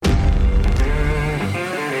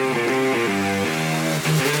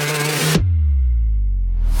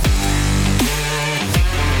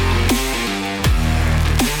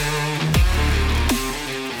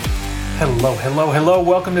Hello, hello, hello.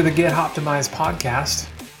 Welcome to the Get Optimized podcast.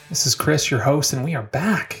 This is Chris, your host, and we are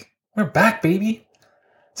back. We're back, baby.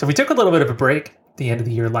 So we took a little bit of a break at the end of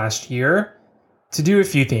the year last year to do a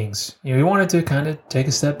few things. We wanted to kind of take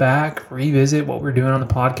a step back, revisit what we're doing on the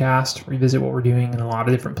podcast, revisit what we're doing in a lot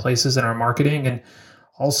of different places in our marketing. And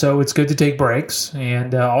also, it's good to take breaks.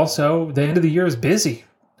 And also, the end of the year is busy.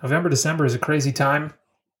 November, December is a crazy time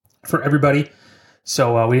for everybody.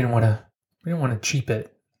 So we didn't want to cheap it,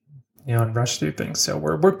 and rush through things. So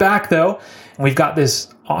we're back though, and we've got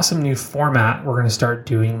this awesome new format we're going to start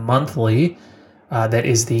doing monthly. That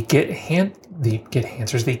is the Get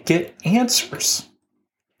Answers.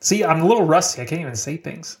 See, I'm a little rusty. I can't even say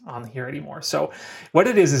things on here anymore. So what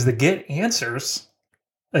it is the Get Answers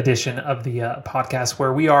edition of the podcast,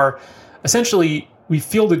 where we are essentially, we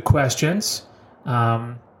fielded questions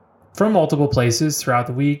from multiple places throughout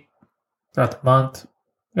the week, throughout the month.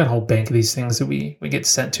 We got a whole bank of these things that we get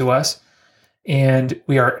sent to us. And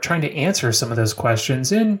we are trying to answer some of those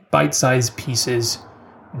questions in bite-sized pieces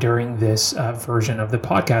during this version of the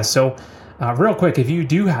podcast. So real quick, if you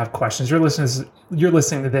do have questions, you're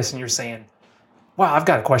listening to this and you're saying, wow, I've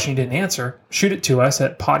got a question you didn't answer, shoot it to us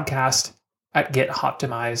at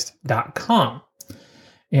podcast@getoptimized.com.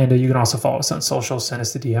 And you can also follow us on social, send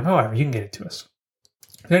us the DM, however, you can get it to us.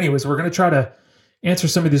 But anyways, we're going to try to answer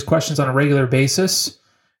some of these questions on a regular basis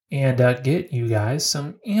and get you guys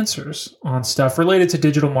some answers on stuff related to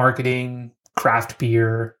digital marketing, craft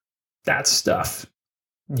beer, that stuff,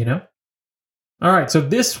 All right, so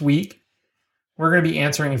this week, we're going to be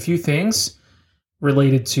answering a few things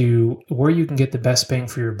related to where you can get the best bang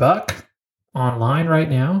for your buck online right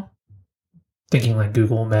now. Thinking like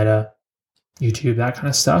Google, Meta, YouTube, that kind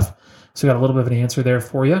of stuff. So we got a little bit of an answer there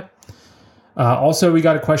for you. Also, we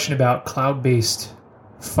got a question about cloud-based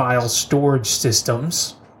file storage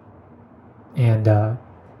systems and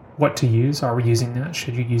what to use. Are we using that?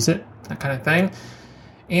 Should you use it? That kind of thing.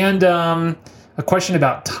 And a question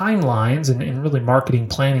about timelines and really marketing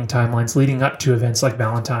planning timelines leading up to events like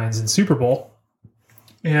Valentine's and Super Bowl.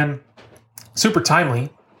 And super timely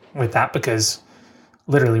with that because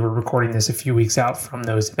literally we're recording this a few weeks out from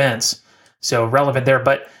those events. So relevant there,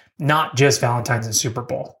 but not just Valentine's and Super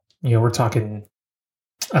Bowl. We're talking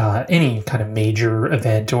any kind of major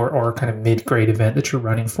event or kind of mid-grade event that you're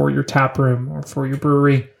running for your tap room or for your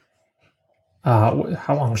brewery.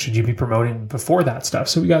 How long should you be promoting before that stuff?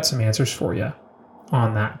 So we got some answers for you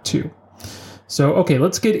on that too. So, okay,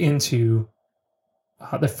 let's get into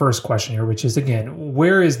the first question here, which is, again,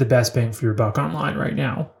 where is the best bang for your buck online right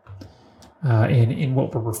now? And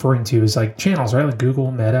what we're referring to is like channels, right? Like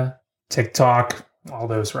Google, Meta, TikTok, all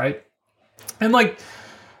those, right? And like,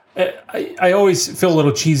 I always feel a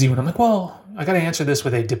little cheesy when I'm like, well, I got to answer this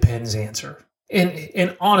with a depends answer.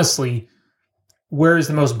 And honestly, where is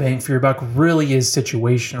the most bang for your buck really is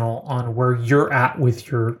situational on where you're at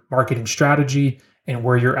with your marketing strategy and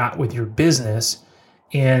where you're at with your business.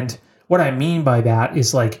 And what I mean by that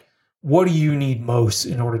is like, what do you need most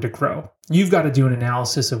in order to grow? You've got to do an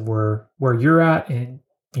analysis of where you're at and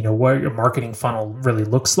what your marketing funnel really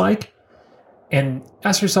looks like. And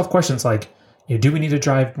ask yourself questions like, do we need to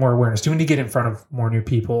drive more awareness? Do we need to get in front of more new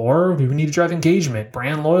people? Or do we need to drive engagement,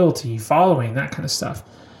 brand loyalty, following, that kind of stuff?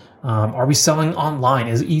 Are we selling online?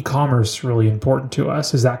 Is e-commerce really important to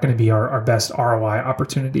us? Is that going to be our best ROI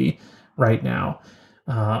opportunity right now?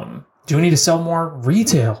 Do we need to sell more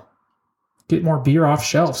retail? Get more beer off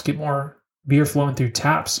shelves? Get more beer flowing through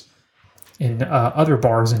taps in other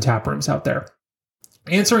bars and tap rooms out there?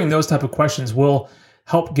 Answering those type of questions will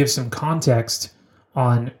help give some context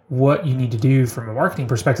on what you need to do from a marketing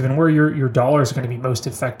perspective and where your dollars are going to be most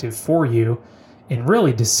effective for you. And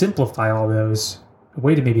really, to simplify all those, the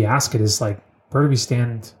way to maybe ask it is like, where do we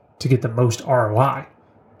stand to get the most ROI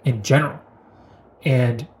in general?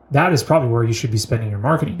 And that is probably where you should be spending your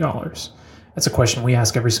marketing dollars. That's a question we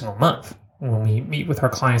ask every single month when we meet with our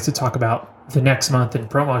clients to talk about the next month and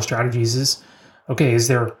promo strategies is, okay,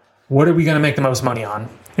 what are we going to make the most money on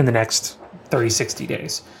in the next 30, 60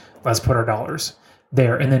 days? Let's put our dollars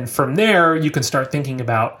there. And then from there, you can start thinking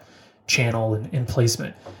about channel and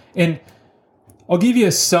placement. And I'll give you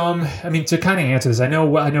to kind of answer this. I know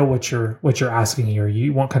what you're asking here.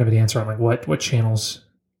 You want kind of an answer on like what channels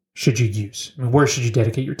should you use? Where should you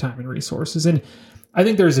dedicate your time and resources? And I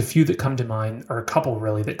think there's a few that come to mind, or a couple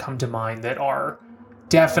really that come to mind that are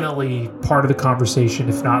definitely part of the conversation,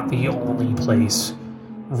 if not the only place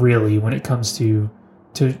really when it comes to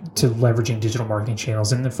leveraging digital marketing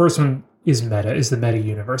channels. And the first one is Meta, is the Meta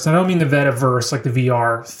universe. I don't mean the Metaverse, like the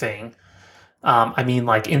VR thing. I mean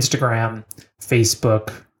like Instagram,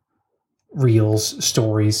 Facebook, Reels,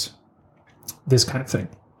 Stories, this kind of thing.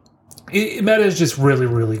 Meta is just really,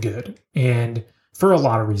 really good. And for a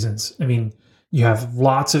lot of reasons. I mean, you have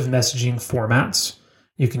lots of messaging formats.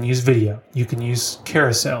 You can use video. You can use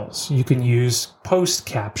carousels. You can use post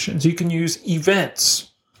captions. You can use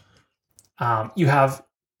events. You have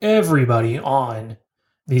everybody on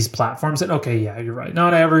these platforms. And okay, yeah, you're right.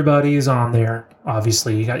 Not everybody is on there.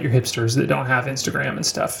 Obviously, you got your hipsters that don't have Instagram and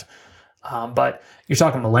stuff. But you're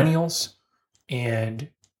talking millennials and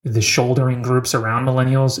the shouldering groups around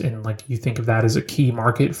millennials. And like you think of that as a key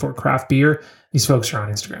market for craft beer. These folks are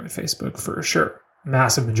on Instagram and Facebook for sure.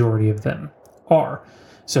 Massive majority of them are.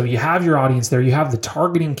 So you have your audience there. You have the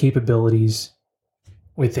targeting capabilities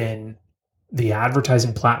within the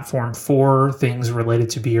advertising platform for things related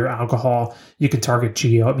to beer, alcohol. You can target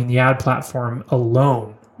geo. I mean, the ad platform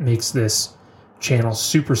alone makes this channel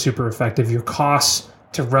super, super effective. Your costs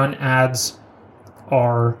to run ads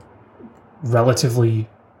are relatively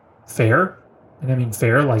fair. And I mean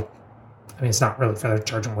fair, like, I mean, it's not really fair. They're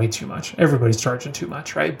charging way too much. Everybody's charging too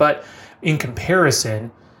much, right? But in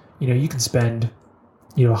comparison, you can spend,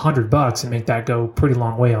 $100 and make that go pretty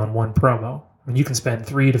long way on one promo. I mean, you can spend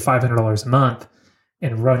 $300 to $500 a month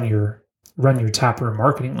and run your taproom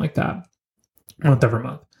marketing like that month over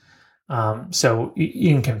month. So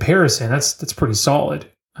in comparison, that's pretty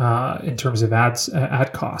solid in terms of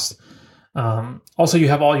ad cost. Also, you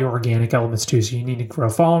have all your organic elements too. So you need to grow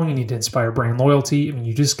following, you need to inspire brand loyalty. I mean,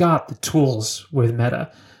 you just got the tools with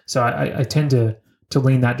Meta. So I tend to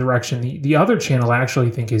lean that direction. The other channel I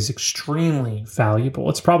actually think is extremely valuable.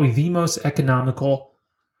 It's probably the most economical,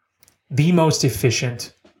 the most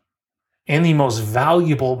efficient, and the most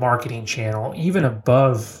valuable marketing channel, even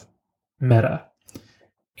above Meta.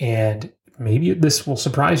 And maybe this will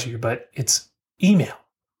surprise you, but it's email.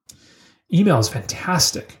 Email is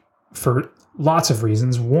fantastic for lots of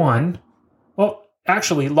reasons. One, well,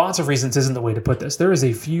 actually, lots of reasons isn't the way to put this. There is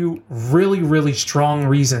a few really, really strong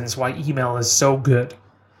reasons why email is so good.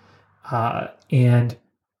 And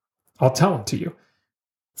I'll tell them to you.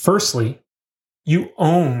 Firstly, you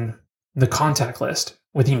own the contact list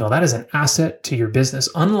with email. That is an asset to your business.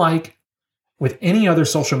 Unlike with any other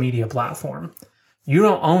social media platform, you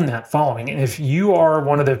don't own that following. And if you are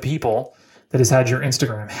one of the people that has had your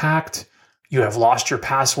Instagram hacked, you have lost your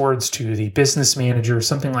passwords to the business manager,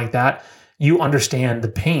 something like that, you understand the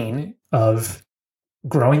pain of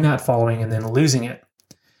growing that following and then losing it.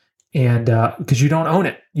 And because you don't own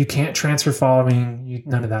it, you can't transfer following,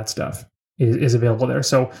 none of that stuff is available there.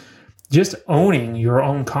 So just owning your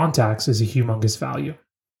own contacts is a humongous value.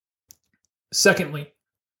 Secondly,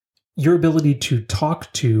 your ability to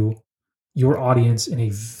talk to your audience in a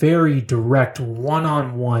very direct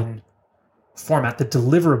one-on-one format. The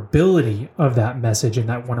deliverability of that message in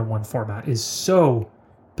that one-on-one format is so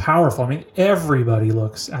powerful. I mean, everybody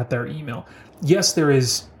looks at their email. Yes, there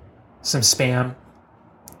is some spam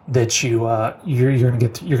that you're gonna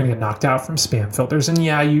get knocked out from spam filters, and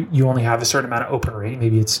yeah, you only have a certain amount of open rate.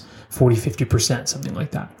 Maybe it's 40-50%, something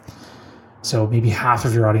like that. So maybe half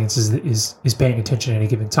of your audience is paying attention at any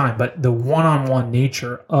given time. But the one-on-one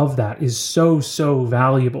nature of that is so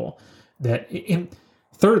valuable.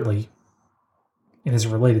 Thirdly, and is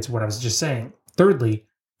related to what I was just saying. Thirdly,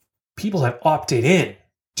 people have opted in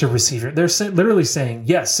to receive it. They're literally saying,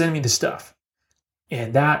 yes, send me the stuff.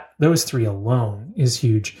 And those three alone is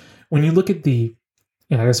huge. When you look at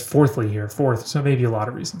fourth, so maybe a lot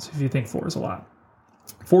of reasons if you think 4 is a lot.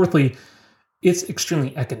 Fourthly, it's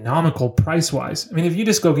extremely economical price-wise. I mean, if you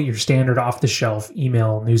just go get your standard off-the-shelf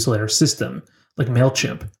email newsletter system like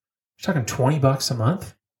MailChimp, you're talking $20 a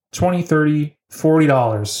month, $20, $30,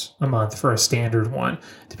 $40 a month for a standard one,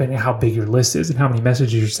 depending on how big your list is and how many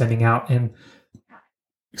messages you're sending out and,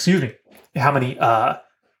 how many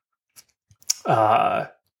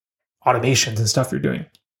automations and stuff you're doing.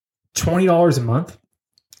 $20 a month.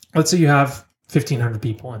 Let's say you have 1,500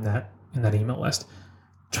 people in that email list.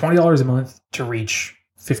 $20 a month to reach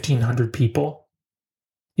 1,500 people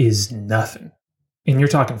is nothing. And you're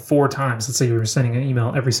talking 4 times. Let's say you're sending an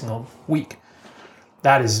email every single week.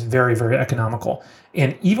 That is very, very economical.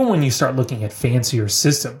 And even when you start looking at fancier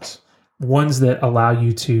systems, ones that allow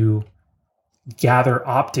you to gather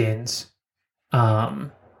opt-ins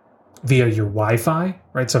via your Wi-Fi,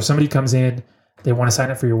 right? So if somebody comes in, they want to sign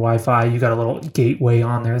up for your Wi-Fi, you got a little gateway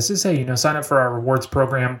on there. This is, hey, sign up for our rewards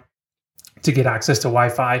program to get access to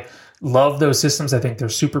Wi-Fi. Love those systems. I think they're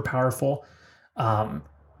super powerful.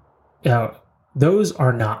 Those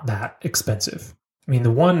are not that expensive. I mean,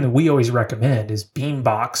 the one that we always recommend is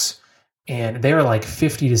Beambox, and they're like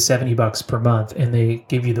 $50 to $70 per month, and they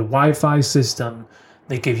give you the Wi-Fi system,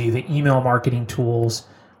 they give you the email marketing tools,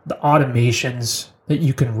 the automations that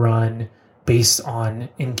you can run based on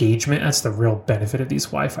engagement. That's the real benefit of these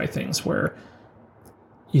Wi-Fi things, where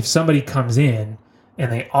if somebody comes in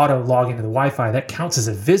and they auto log into the Wi-Fi, that counts as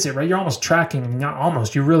a visit, right? You're almost tracking, not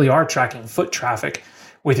almost, you really are tracking foot traffic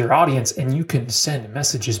with your audience, and you can send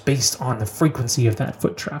messages based on the frequency of that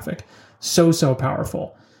foot traffic. So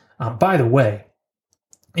powerful. By the way,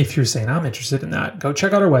 if you're saying I'm interested in that, go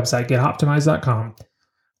check out our website, getoptimized.com.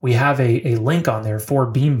 We have a link on there for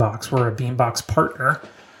Beambox. We're a Beambox partner,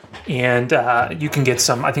 and you can get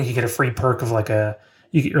some, I think you get a free perk of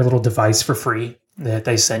you get your little device for free that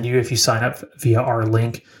they send you if you sign up via our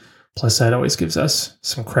link. Plus, that always gives us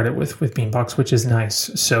some credit with Beambox, which is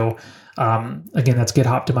nice. So, again, that's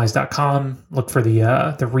getoptimized.com. Look for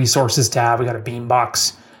the resources tab. We got a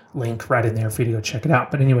Beambox link right in there for you to go check it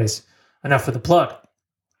out. But anyways, enough for the plug.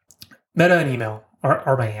 Meta and email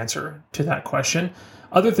are my answer to that question.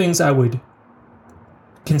 Other things I would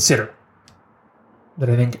consider that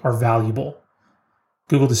I think are valuable: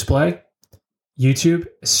 Google Display, YouTube,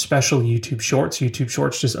 especially YouTube Shorts. YouTube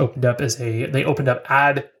Shorts just opened up they opened up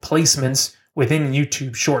ad placements within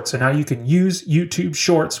YouTube Shorts. So now you can use YouTube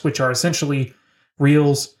Shorts, which are essentially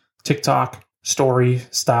Reels, TikTok, story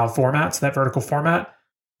style formats, that vertical format,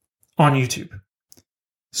 on YouTube.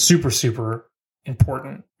 Super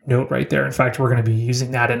important note right there. In fact, we're going to be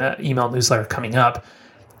using that in an email newsletter coming up,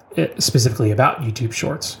 specifically about YouTube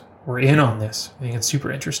Shorts. We're in on this. I think it's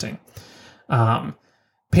super interesting.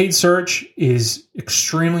 Paid search is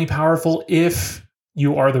extremely powerful if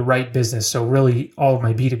you are the right business. So really, all of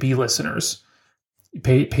my B2B listeners,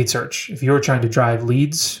 paid search. If you're trying to drive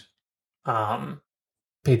leads,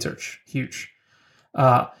 paid search, huge.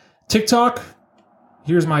 TikTok,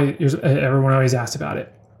 here's everyone always asks about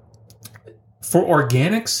it. For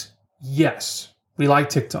organics, yes, we like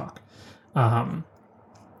TikTok.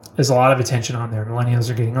 There's a lot of attention on there. Millennials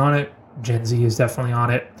are getting on it. Gen Z is definitely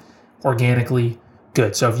on it. Organically,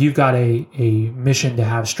 good. So if you've got a mission to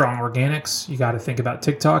have strong organics, you got to think about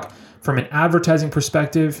TikTok. From an advertising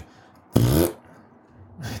perspective,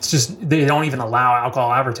 it's just, they don't even allow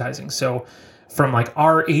alcohol advertising. So from like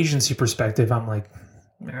our agency perspective, I'm like,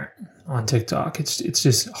 on TikTok, it's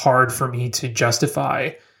just hard for me to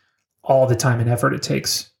justify all the time and effort it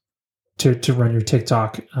takes to run your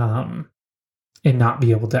TikTok and not be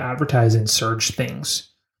able to advertise and surge things.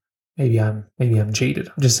 Maybe I'm jaded.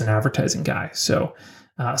 I'm just an advertising guy. So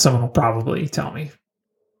someone will probably tell me,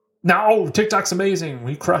 no, TikTok's amazing.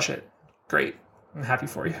 We crush it. Great. I'm happy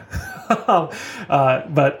for you.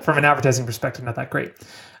 But from an advertising perspective, not that great.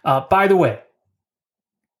 By the way,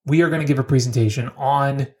 we are going to give a presentation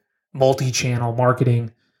on multi-channel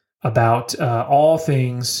marketing about all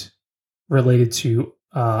things related to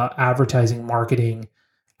advertising marketing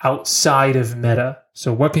outside of Meta.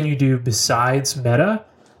 So what can you do besides Meta?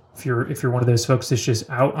 If you're one of those folks that's just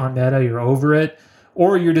out on Meta, you're over it,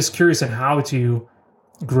 or you're just curious on how to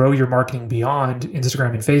grow your marketing beyond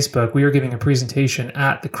Instagram and Facebook, we are giving a presentation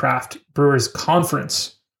at the Craft Brewers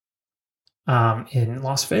Conference in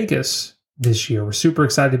Las Vegas this year. We're super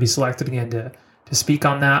excited to be selected again to speak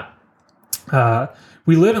on that.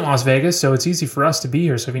 We live in Las Vegas, so it's easy for us to be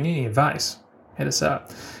here. So if you need any advice, hit us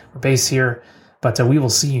up. We're based here, but we will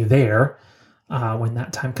see you there when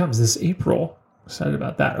that time comes this April. Excited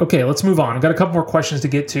about that. Okay, let's move on. I've got a couple more questions to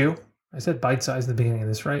get to. I said bite-sized at the beginning of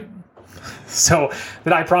this, right? So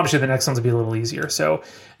but I promise you the next one's will be a little easier. So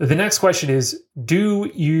the next question is,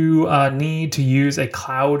 do you need to use a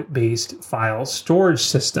cloud-based file storage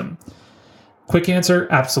system? Quick answer,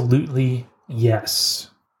 absolutely yes.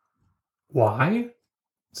 Why?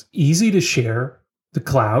 It's easy to share the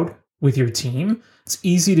cloud with your team. It's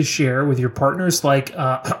easy to share with your partners, like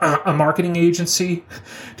a marketing agency,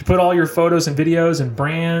 to put all your photos and videos and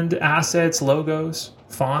brand assets, logos,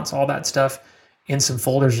 fonts, all that stuff in some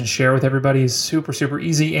folders and share with everybody is super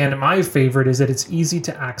easy. And my favorite is that it's easy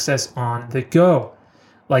to access on the go.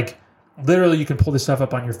 Like literally you can pull this stuff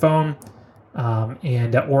up on your phone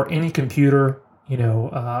and or any computer.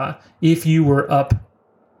 If you were up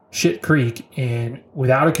shit creek and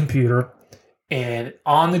without a computer and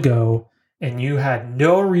on the go and you had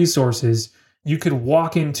no resources, you could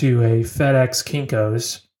walk into a FedEx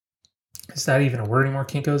Kinko's. Is that even a word anymore?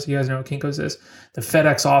 Kinko's? You guys know what Kinko's is? The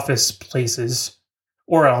FedEx office places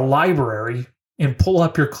or a library and pull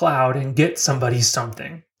up your cloud and get somebody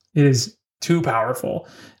something. It is too powerful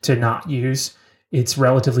to not use. It's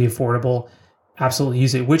relatively affordable. Absolutely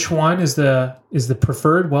use it. Which one is the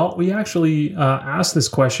preferred? Well, we actually asked this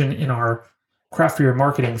question in our Craft Beer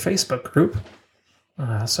Marketing Facebook group.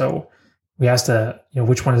 So we asked,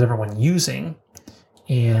 which one is everyone using?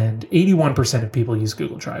 And 81% of people use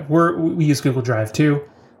Google Drive. We use Google Drive too.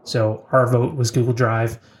 So our vote was Google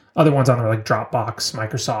Drive. Other ones on there like Dropbox,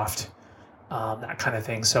 Microsoft, that kind of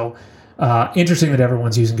thing. So interesting that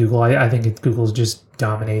everyone's using Google. I think Google just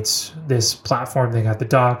dominates this platform. They got the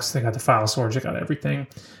docs, they got the file storage, they got everything.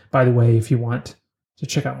 By the way, if you want to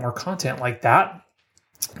check out more content like that,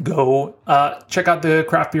 go check out the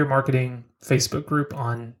Craft Beer Marketing Facebook group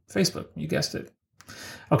on Facebook. You guessed it.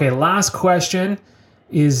 Okay, last question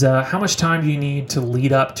is how much time do you need to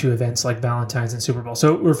lead up to events like Valentine's and Super Bowl?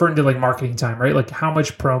 So we're referring to like marketing time, right? Like how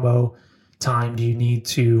much promo time do you need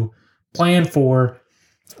to plan for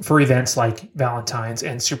events like Valentine's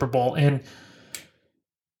and Super Bowl? And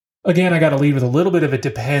again, I got to lead with a little bit of a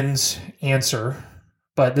depends answer,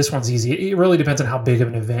 but this one's easy. It really depends on how big of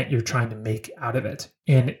an event you're trying to make out of it.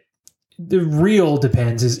 And the real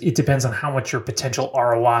depends is it depends on how much your potential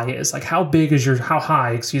ROI is. Like how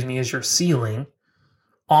high is your ceiling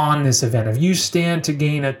on this event. If you stand to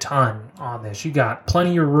gain a ton on this, you got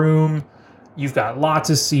plenty of room, you've got lots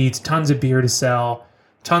of seats, tons of beer to sell,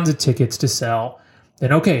 tons of tickets to sell,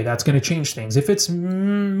 then okay, that's going to change things. If it's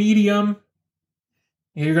medium,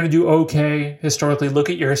 you're going to do okay historically. Look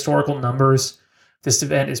at your historical numbers. This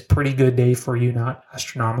event is pretty good day for you, not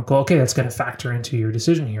astronomical. Okay, that's going to factor into your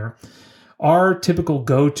decision here. Our typical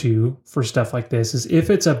go-to for stuff like this is if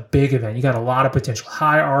it's a big event, you got a lot of potential,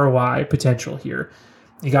 high ROI potential here.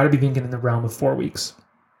 You got to be thinking in the realm of 4 weeks.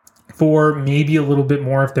 For maybe a little bit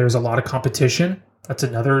more if there's a lot of competition. That's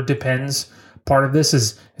another depends part of this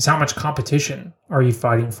is how much competition are you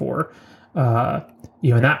fighting for? And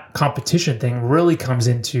that competition thing really comes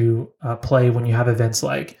into play when you have events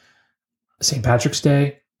like St. Patrick's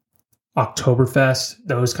Day, Oktoberfest,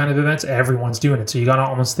 those kind of events. Everyone's doing it. So you got to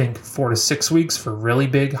almost think 4 to 6 weeks for really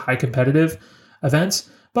big, high competitive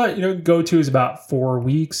events. But, go-to is about 4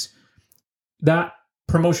 weeks. That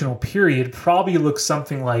promotional period probably looks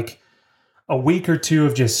something like a week or two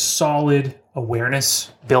of just solid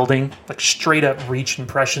awareness building, like straight up reach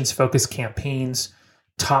impressions, focused campaigns,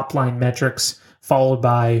 top line metrics, followed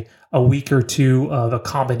by a week or two of a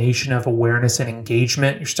combination of awareness and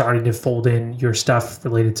engagement. You're starting to fold in your stuff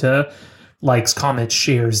related to likes, comments,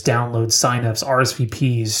 shares, downloads, signups,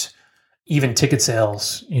 RSVPs, even ticket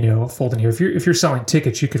sales, fold in here. If you're selling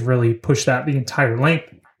tickets, you could really push that the entire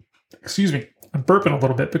length. Excuse me. I'm burping a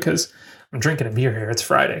little bit because I'm drinking a beer here. It's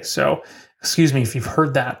Friday. So excuse me if you've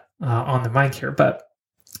heard that on the mic here. But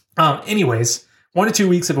anyways, 1 to 2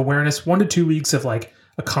 weeks of awareness, 1 to 2 weeks of like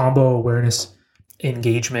a combo awareness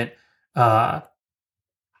engagement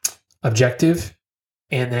objective,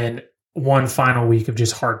 and then 1 final week of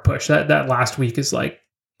just hard push. That last week is like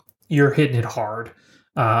you're hitting it hard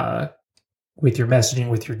with your messaging,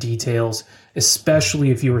 with your details,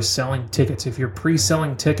 especially if you were selling tickets. If you're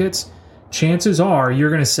pre-selling tickets, chances are you're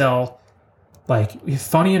going to sell, like,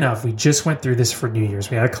 funny enough, we just went through this for New Year's.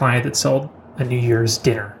 We had a client that sold a New Year's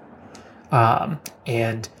dinner.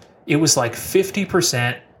 And it was like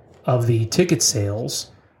 50% of the ticket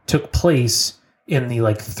sales took place in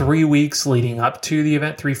the 3 weeks leading up to the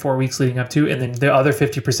event, 3-4 weeks leading up to, and then the other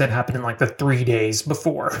 50% happened in the 3 days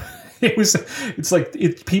before.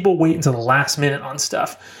 People wait until the last minute on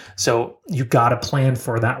stuff. So you got to plan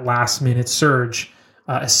for that last minute surge,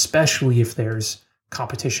 especially if there's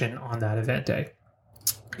competition on that event day.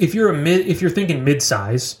 If you're thinking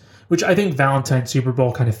mid-size, which I think Valentine's Super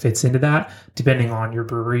Bowl kind of fits into that, depending on your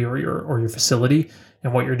brewery or your facility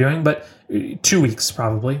and what you're doing, but 2 weeks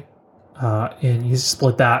probably. And you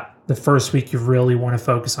split that. The first week, you really want to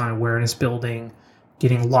focus on awareness building,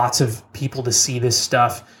 getting lots of people to see this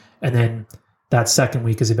stuff. And then that second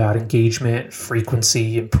week is about engagement,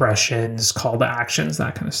 frequency, impressions, call to actions,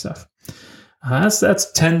 that kind of stuff. That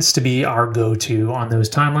tends to be our go-to on those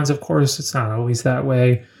timelines. Of course, it's not always that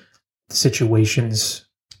way. Situations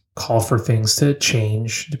call for things to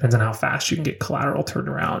change. Depends on how fast you can get collateral turned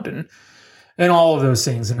around and all of those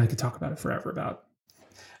things. And I could talk about it forever about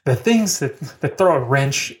the things that throw a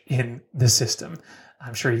wrench in the system.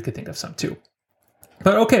 I'm sure you could think of some too.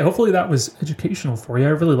 But okay, hopefully that was educational for you. I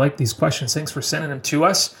really like these questions. Thanks for sending them to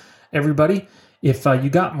us, everybody. If you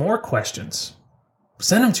got more questions,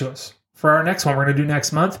 send them to us for our next one we're going to do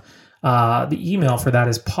next month. The email for that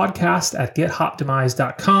is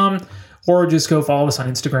podcast@gethoptimize.com, or just go follow us on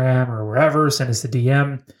Instagram or wherever. Send us a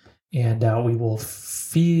DM, and we will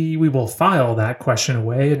file that question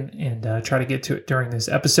away and try to get to it during this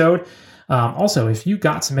episode. Also, if you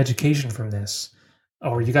got some education from this,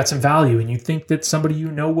 or you got some value and you think that somebody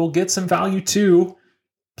will get some value too,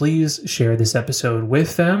 please share this episode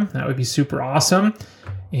with them. That would be super awesome.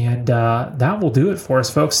 And that will do it for us,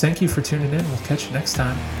 folks. Thank you for tuning in. We'll catch you next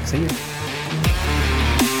time. See you.